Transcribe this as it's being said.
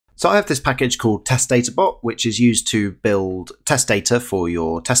So I have this package called TestDataBot, which is used to build test data for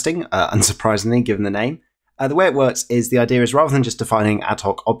your testing, unsurprisingly, given the name. The way it works is the idea is rather than just defining ad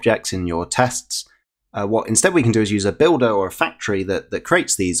hoc objects in your tests, what instead we can do is use a builder or a factory that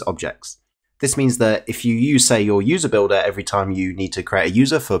creates these objects. This means that if you use, say, your user builder every time you need to create a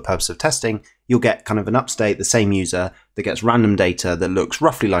user for the purpose of testing, you'll get kind of an upstate, the same user that gets random data that looks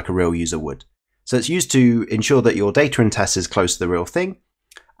roughly like a real user would. So it's used to ensure that your data in tests is close to the real thing,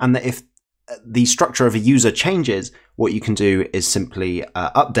 and that if the structure of a user changes, what you can do is simply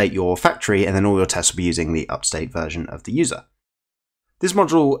update your factory, and then all your tests will be using the upstate version of the user. This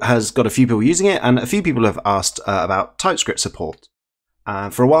module has got a few people using it, and a few people have asked about TypeScript support.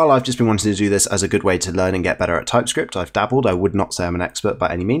 For a while, I've just been wanting to do this as a good way to learn and get better at TypeScript. I've dabbled. I would not say I'm an expert by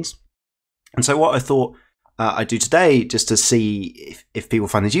any means. And so what I thought I'd do today, just to see if people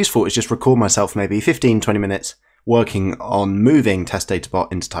find this useful, is just record myself maybe 15-20 minutes working on moving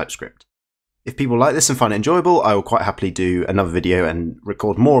TestDataBot into TypeScript. If people like this and find it enjoyable, I will quite happily do another video and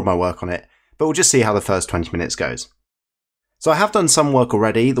record more of my work on it, but we'll just see how the first 20 minutes goes. So I have done some work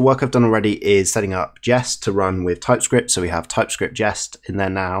already. The work I've done already is setting up Jest to run with TypeScript, so we have TypeScript Jest in there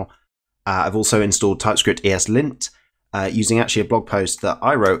now. I've also installed TypeScript ESLint using actually a blog post that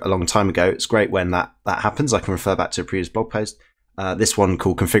I wrote a long time ago. It's great when that happens. I can refer back to a previous blog post. This one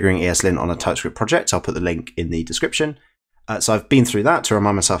called Configuring ESLint on a TypeScript Project. I'll put the link in the description. So I've been through that to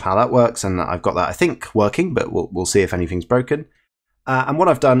remind myself how that works, and I've got that, I think, working, but we'll see if anything's broken. And what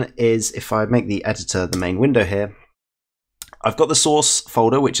I've done is, if I make the editor the main window here, I've got the source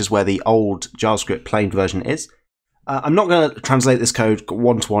folder, which is where the old JavaScript plain version is. I'm not going to translate this code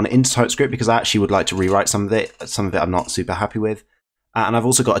one-to-one into TypeScript because I actually would like to rewrite some of it. Some of it I'm not super happy with. And I've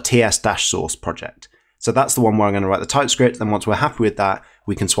also got a ts-source project. So that's the one where I'm going to write the TypeScript, and once we're happy with that,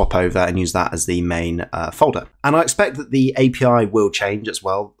 we can swap over and use that as the main folder. And I expect that the API will change as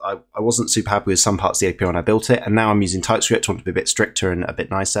well. I wasn't super happy with some parts of the API when I built it, and now I'm using TypeScript. I want to be a bit stricter and a bit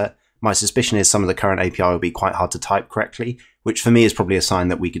nicer. My suspicion is some of the current API will be quite hard to type correctly, which for me is probably a sign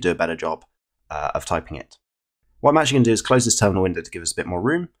that we could do a better job of typing it. What I'm actually going to do is close this terminal window to give us a bit more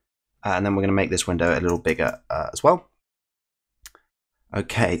room, and then we're going to make this window a little bigger as well.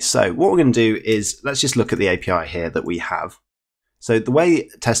 Okay, so what we're going to do is, let's just look at the API here that we have. So the way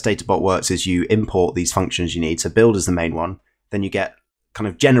TestDataBot works is you import these functions you need. So build is the main one. Then you get kind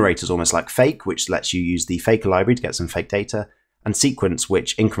of generators almost like fake, which lets you use the faker library to get some fake data, and sequence,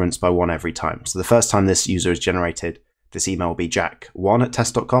 which increments by 1 every time. So the first time this user is generated, this email will be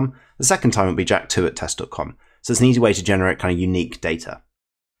jack1@test.com. The second time it will be jack2@test.com. So it's an easy way to generate kind of unique data.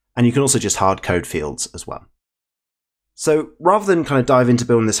 And you can also just hard code fields as well. So rather than kind of dive into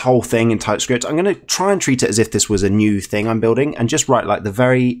building this whole thing in TypeScript, I'm going to try and treat it as if this was a new thing I'm building and just write like the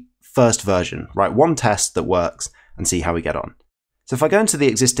very first version, write one test that works and see how we get on. So if I go into the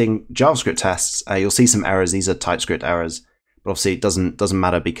existing JavaScript tests, you'll see some errors. These are TypeScript errors, but obviously it doesn't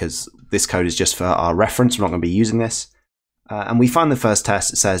matter because this code is just for our reference. We're not going to be using this. And we find the first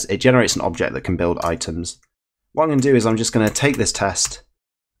test. It says it generates an object that can build items. What I'm going to do is I'm just going to take this test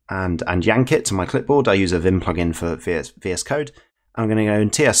and yank it to my clipboard. I use a Vim plugin for VS Code. I'm going to go in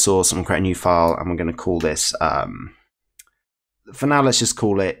TS-source and create a new file, and we're going to call this, for now, let's just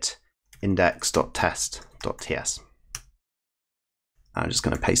call it index.test.ts. I'm just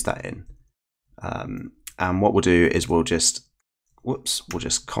going to paste that in. And what we'll do is we'll just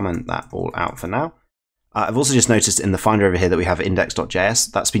comment that all out for now. I've also just noticed in the Finder over here that we have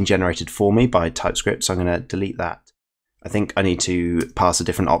index.js. That's been generated for me by TypeScript, so I'm going to delete that. I think I need to pass a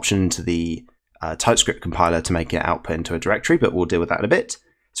different option to the TypeScript compiler to make it output into a directory, but we'll deal with that in a bit.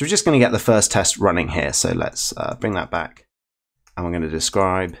 So we're just going to get the first test running here. So let's bring that back, and we're going to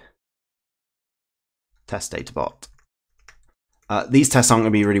describe TestDataBot. These tests aren't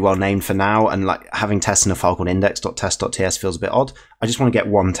going to be really well named for now, and like having tests in a file called index.test.ts feels a bit odd. I just want to get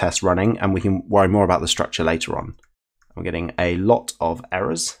one test running, and we can worry more about the structure later on. I'm getting a lot of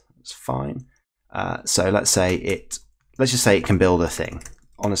errors. That's fine. So let's just say it can build a thing.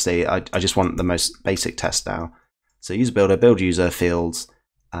 Honestly, I just want the most basic test now. So user builder, build user fields,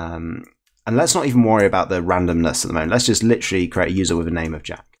 and let's not even worry about the randomness at the moment. Let's just literally create a user with a name of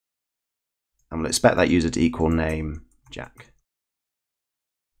Jack, and we'll expect that user to equal name Jack.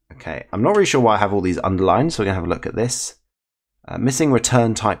 Okay, I'm not really sure why I have all these underlined, so we're going to have a look at this. Missing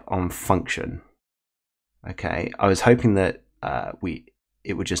return type on function. Okay, I was hoping that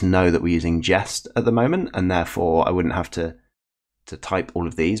it would just know that we're using Jest at the moment, and therefore I wouldn't have to type all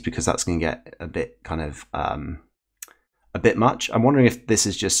of these, because that's going to get a bit kind of a bit much. I'm wondering if this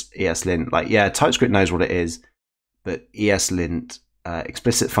is just ESLint. Like, yeah, TypeScript knows what it is, but ESLint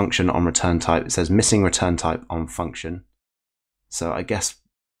explicit function on return type. It says missing return type on function. So I guess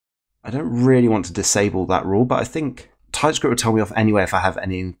I don't really want to disable that rule, but I think TypeScript will tell me off anyway if I have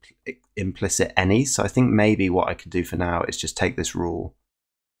any implicit any. So I think maybe what I could do for now is just take this rule.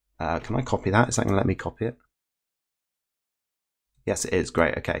 Can I copy that? Is that going to let me copy it? Yes, it is.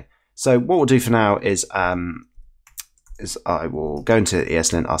 Great. Okay. So what we'll do for now is I will go into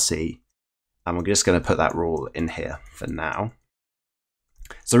ESLint RC, and we're just going to put that rule in here for now.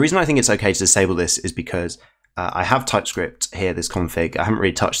 So the reason I think it's okay to disable this is because I have TypeScript here, this config. I haven't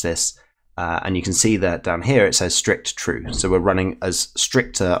really touched this, and you can see that down here it says strict true. So we're running as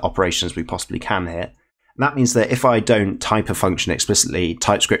stricter operation as we possibly can here. And that means that if I don't type a function explicitly,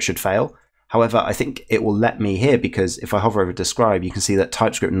 TypeScript should fail. However, I think it will let me here because if I hover over describe, you can see that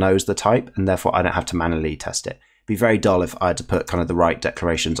TypeScript knows the type, and therefore I don't have to manually test it. It'd be very dull if I had to put kind of the right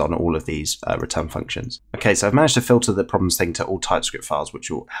declarations on all of these return functions. Okay, so I've managed to filter the problems thing to all TypeScript files, which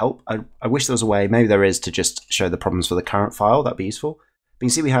will help. I wish there was a way, maybe there is, to just show the problems for the current file. That'd be useful. But you can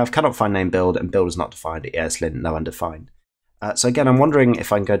see we have cannot find name build, and build is not defined, ESLint no undefined. So again, I'm wondering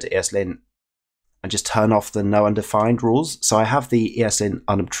if I can go to ESLint and just turn off the no undefined rules. So I have the ESLint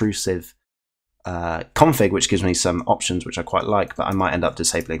unobtrusive config, which gives me some options which I quite like, but I might end up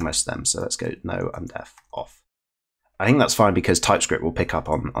disabling most of them. So let's go no undef off. I think that's fine because TypeScript will pick up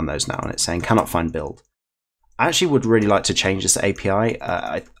on those now, and it's saying cannot find build. I actually would really like to change this API.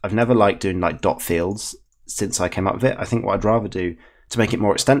 I've never liked doing like dot fields since I came up with it. I think what I'd rather do to make it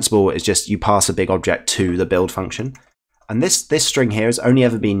more extensible is just you pass a big object to the build function. And this string here has only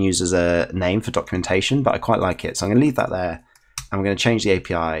ever been used as a name for documentation, but I quite like it. So I'm going to leave that there, and we're going to change the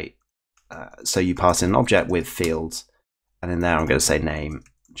API so you pass in an object with fields, and in there I'm going to say name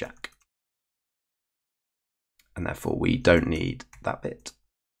Jack. And therefore we don't need that bit.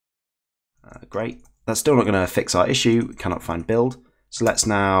 Great. That's still not going to fix our issue. We cannot find build. So let's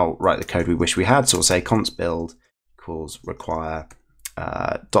now write the code we wish we had. So we'll say const build equals require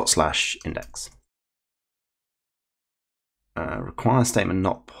 /index. Require statement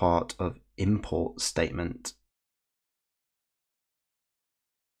not part of import statement.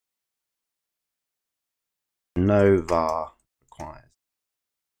 No var requires.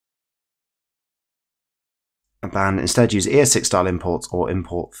 And instead use ES6 style imports or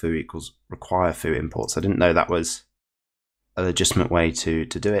import foo equals require foo imports. I didn't know that was a legitimate way to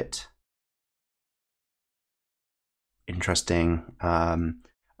do it. Interesting. I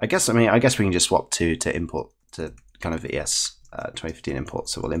guess we can just swap to import to kind of ES 2015 import.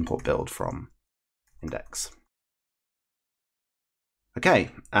 So we'll import build from index.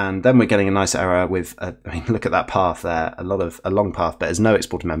 Okay, and then we're getting a nice error with, I mean, look at that path there, a long path, but there's no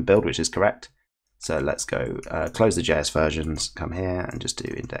export to member build, which is correct. So let's go close the JS versions, come here and just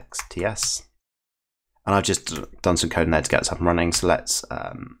do index ts. And I've just done some code in there to get us up and running. So let's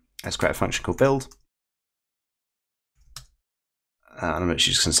create a function called build. And I'm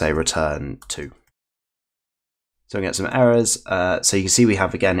actually just going to say return 2. So we get some errors. So you can see we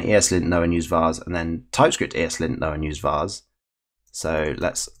have again ESLint no unused vars, and then TypeScript ESLint no unused vars. So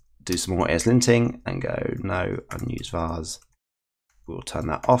let's do some more ESLinting and go no unused vars. We'll turn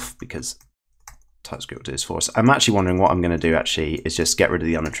that off because TypeScript will do this for us. I'm actually wondering what I'm going to do actually is just get rid of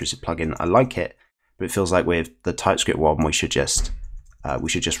the unobtrusive plugin. I like it, but it feels like with the TypeScript one we should just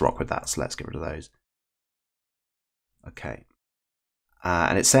rock with that. So let's get rid of those. Okay,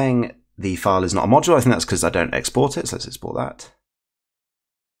 and it's saying the file is not a module. I think that's because I don't export it. So let's export that.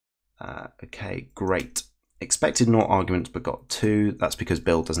 Okay, great. Expected naught arguments but got 2. That's because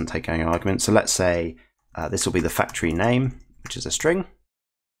build doesn't take any arguments. So let's say this will be the factory name, which is a string.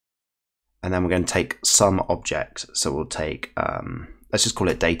 And then we're going to take some object. So we'll take, let's just call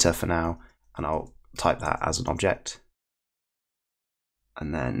it data for now. And I'll type that as an object.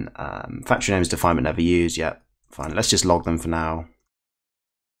 And then factory name is defined but never used. Yep, fine. Let's just log them for now.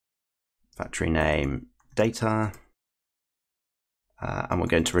 Factory name data. And we're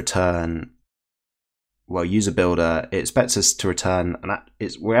going to return, well, user builder, it expects us to return, and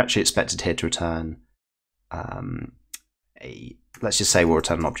we're actually expected here to return let's just say we'll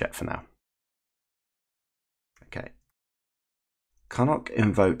return an object for now. Okay. Cannot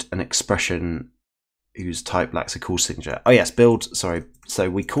invoke an expression whose type lacks a call signature. Oh yes, build, sorry. So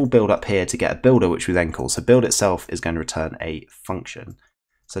we call build up here to get a builder, which we then call. So build itself is going to return a function.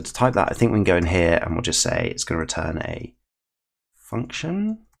 So to type that, I think we can go in here and we'll just say it's going to return a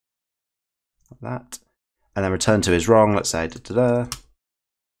function, like that. And then return to is wrong, let's say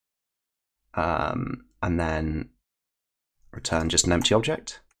and then return just an empty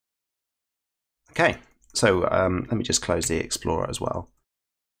object. Okay, so let me just close the Explorer as well.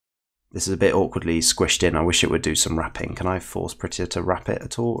 This is a bit awkwardly squished in. I wish it would do some wrapping. Can I force Prettier to wrap it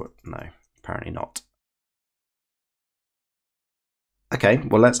at all? No, apparently not. Okay,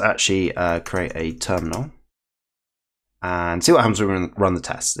 well, let's actually create a terminal and see what happens when we run the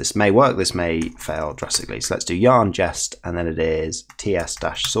test. This may work, this may fail drastically. So let's do yarn jest, and then it is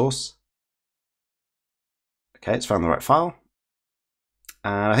ts-source. Okay, it's found the right file.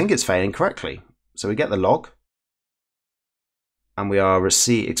 And I think it's failing correctly. So we get the log, and we are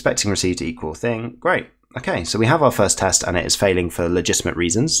expecting receive to equal thing. Great. Okay, so we have our first test, and it is failing for legitimate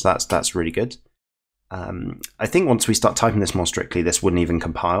reasons. That's really good. I think once we start typing this more strictly, this wouldn't even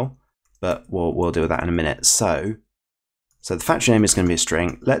compile, but we'll deal with that in a minute. So the factory name is going to be a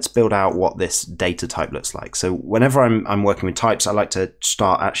string. Let's build out what this data type looks like. So whenever I'm working with types, I like to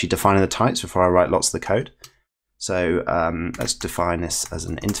start actually defining the types before I write lots of the code. So let's define this as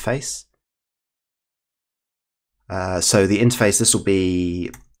an interface. So the interface, this will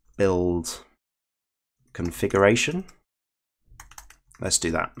be build configuration. Let's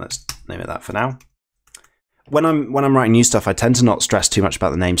do that. Let's name it that for now. When I'm writing new stuff, I tend to not stress too much about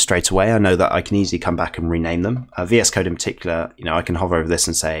the name straight away. I know that I can easily come back and rename them. VS Code in particular, I can hover over this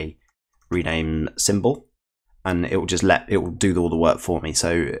and say rename symbol, and it will do all the work for me.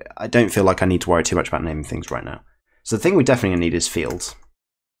 So I don't feel like I need to worry too much about naming things right now. So the thing we definitely need is fields,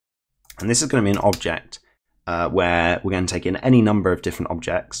 and this is going to be an object where we're going to take in any number of different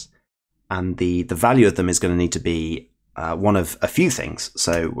objects, and the value of them is going to need to be one of a few things.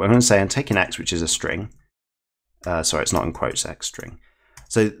 So we're going to say I'm taking X, which is a string. Sorry, it's not in quotes, X string.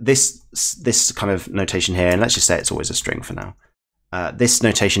 So this kind of notation here, and let's just say it's always a string for now. This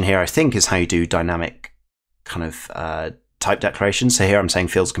notation here, I think, is how you do dynamic kind of type declarations. So here I'm saying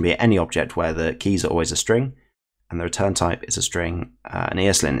fields can be any object where the keys are always a string, and the return type is a string. And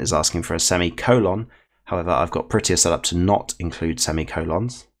ESLint is asking for a semicolon. However, I've got Prettier set up to not include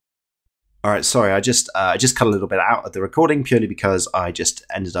semicolons. All right, sorry, I just cut a little bit out of the recording purely because I just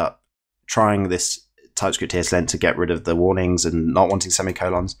ended up trying this TypeScript ESLint to get rid of the warnings and not wanting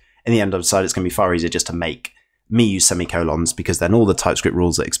semicolons. In the end, I decided it's going to be far easier just to make me use semicolons, because then all the TypeScript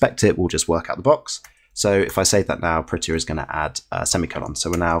rules that expect it will just work out the box. So if I save that now, Prettier is going to add semicolons. So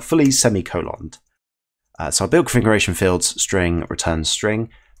we're now fully semicoloned. So our build configuration fields string returns string.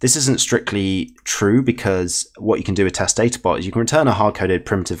 This isn't strictly true, because what you can do with test databot is you can return a hard-coded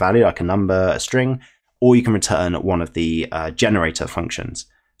primitive value like a number, a string, or you can return one of the generator functions.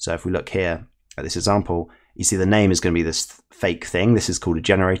 So if we look here at this example, you see the name is going to be this fake thing. This is called a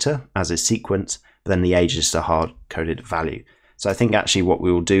generator, as is sequence, but then the age is just a hard-coded value. So I think actually what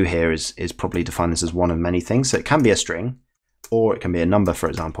we will do here is probably define this as one of many things. So it can be a string, or it can be a number, for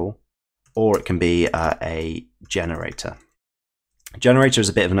example, or it can be a generator. Generator is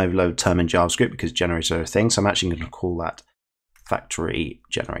a bit of an overload term in JavaScript because generators are a thing, so I'm actually going to call that factory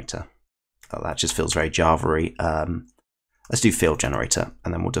generator. Oh, that just feels very Java-y. Let's do field generator,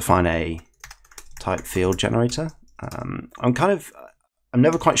 and then we'll define a type field generator. I'm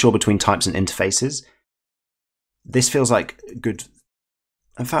never quite sure between types and interfaces. This feels like good.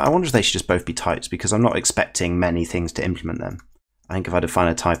 In fact, I wonder if they should just both be types, because I'm not expecting many things to implement them. I think if I define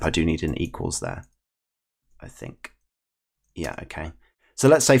a type, I do need an equals there. I think. Yeah, okay. So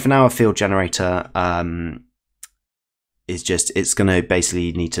let's say for now a field generator it's going to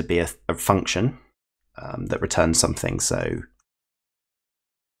basically need to be a function that returns something. So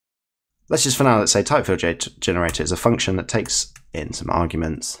let's just for now, let's say type field generator is a function that takes in some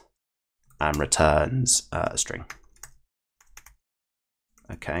arguments and returns a string.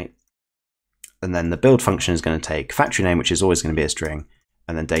 Okay. And then the build function is going to take factory name, which is always going to be a string,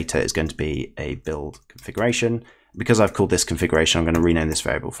 and then data is going to be a build configuration. Because I've called this configuration, I'm going to rename this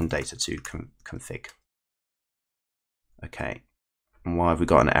variable from data to config. Okay. And why have we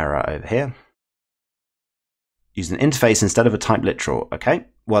got an error over here? Use an interface instead of a type literal. Okay.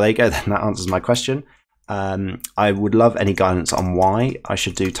 Well, there you go. Then that answers my question. I would love any guidance on why I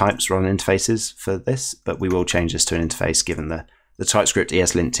should do types rather than interfaces for this, but we will change this to an interface, given the TypeScript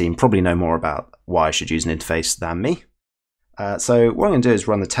ESLint team probably know more about why I should use an interface than me. So what I'm going to do is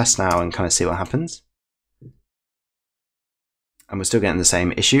run the test now and kind of see what happens. And we're still getting the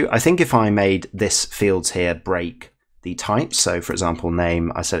same issue. I think if I made this fields here break the types, so for example, name,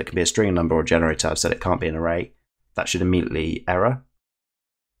 I said it can be a string, a number, or a generator, I've said it can't be an array, that should immediately error,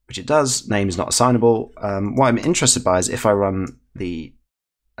 which it does. Name is not assignable. What I'm interested by is if I run the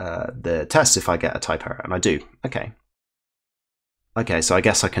test, if I get a type error, and I do. Okay. Okay, so I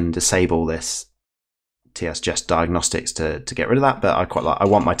guess I can disable this ts-jest diagnostics to get rid of that, but I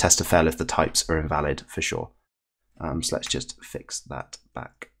want my test to fail if the types are invalid for sure. So let's just fix that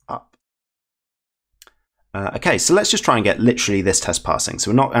back up. Okay, so let's just try and get literally this test passing. So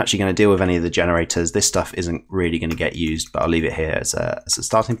we're not actually going to deal with any of the generators. This stuff isn't really going to get used, but I'll leave it here as a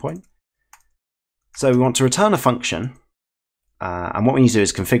starting point. So we want to return a function And what we need to do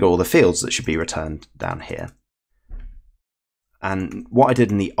is configure all the fields that should be returned down here. And what I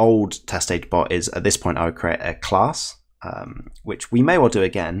did in the old test data bot is at this point I would create a class, which we may well do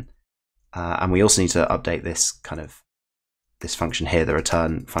again. And we also need to update this this function here, the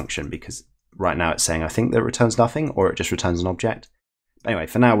return function, because right now it's saying I think that it returns nothing, or it just returns an object. But anyway,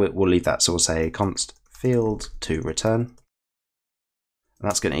 for now we'll leave that. So we'll say const field to return. And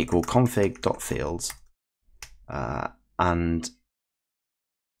that's going to equal config.fields. And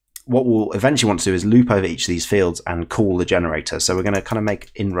what we'll eventually want to do is loop over each of these fields and call the generator. So we're going to make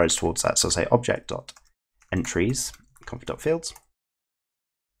inroads towards that. So I'll say object.entries, config.fields,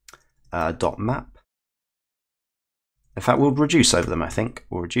 .map. In fact, we'll reduce over them, I think.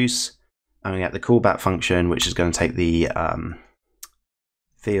 We'll reduce, and we get the callback function, which is going to take the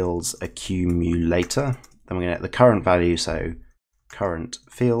fields accumulator. Then we're going to get the current value, so current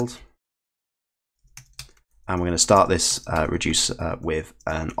field. And we're going to start this reduce with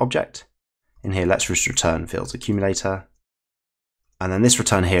an object. In here, let's just return fields accumulator. And then this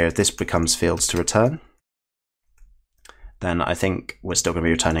return here, if this becomes fields to return, then I think we're still going to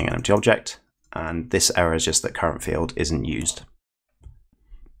be returning an empty object. And this error is just that current field isn't used.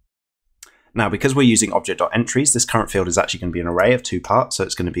 Now, because we're using object.entries, this current field is actually going to be an array of 2 parts. So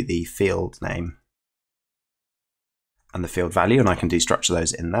it's going to be the field name and the field value, and I can destructure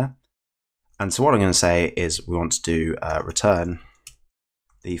those in there. And so what I'm going to say is we want to do return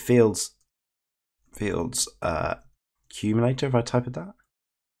the fields accumulator, if I type it that.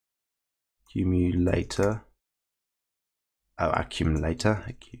 Accumulator. Oh, accumulator.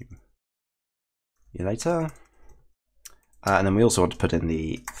 And then we also want to put in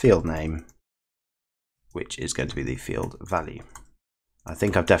the field name, which is going to be the field value. I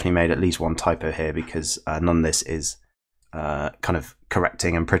think I've definitely made at least one typo here because none of this is kind of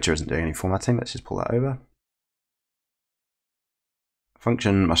correcting and printer isn't doing any formatting. Let's just pull that over.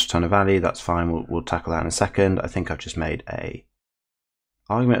 Function must return a value. That's fine. We'll tackle that in a second. I think I've just made a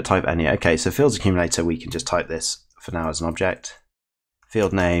argument of type any. Okay, so fields accumulator, we can just type this for now as an object.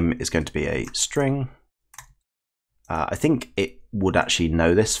 Field name is going to be a string. I think it would actually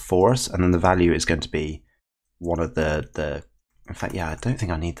know this for us, and then the value is going to be one of the in fact, yeah, I don't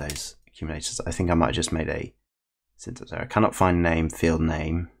think I need those accumulators. I think I might have just made a syntax error. Cannot find name, field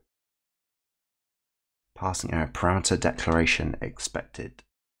name. Passing error, parameter declaration expected.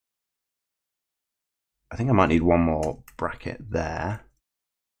 I think I might need one more bracket there.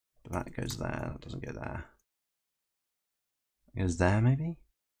 But that goes there, that doesn't go there. It goes there maybe?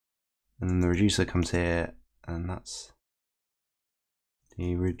 And then the reducer comes here, and that's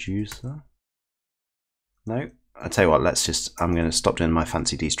the reducer. No, I'll tell you what, I'm going to stop doing my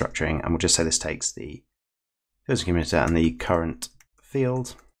fancy destructuring, and we'll just say this takes the fields accumulator and the current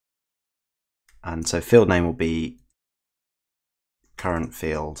field. And so field name will be current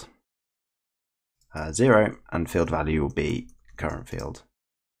field 0, and field value will be current field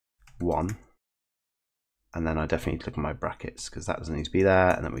 1. And then I definitely need to look at my brackets because that doesn't need to be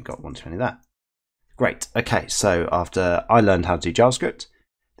there. And then we've got 120 that. Great. Okay, so after I learned how to do JavaScript,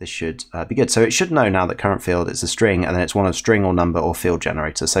 this should be good. So it should know now that current field is a string, and then it's one of string or number or field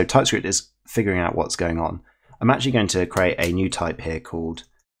generator. So TypeScript is figuring out what's going on. I'm actually going to create a new type here called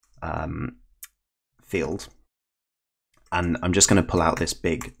field. And I'm just going to pull out this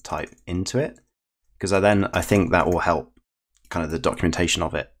big type into it because I think that will help kind of the documentation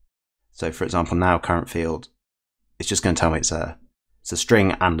of it. So for example, now current field, it's just going to tell me it's a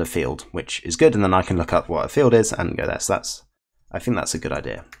string and a field, which is good. And then I can look up what a field is and go there. So I think that's a good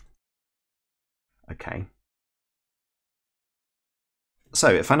idea. Okay. So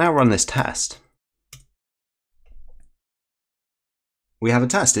if I now run this test, we have a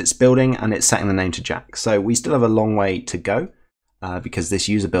test. It's building and it's setting the name to Jack. So we still have a long way to go because this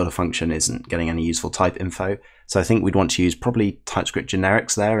user builder function isn't getting any useful type info. So I think we'd want to use probably TypeScript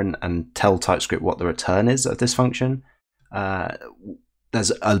generics there and tell TypeScript what the return is of this function.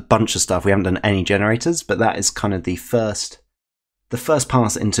 There's a bunch of stuff. We haven't done any generators, but that is kind of the first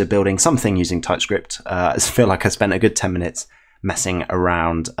pass into building something using TypeScript. I feel like I spent a good 10 minutes messing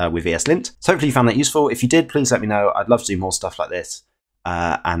around with ESLint. So hopefully you found that useful. If you did, please let me know. I'd love to do more stuff like this.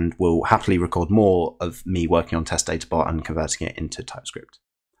 And we'll happily record more of me working on test data bot and converting it into TypeScript.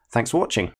 Thanks for watching.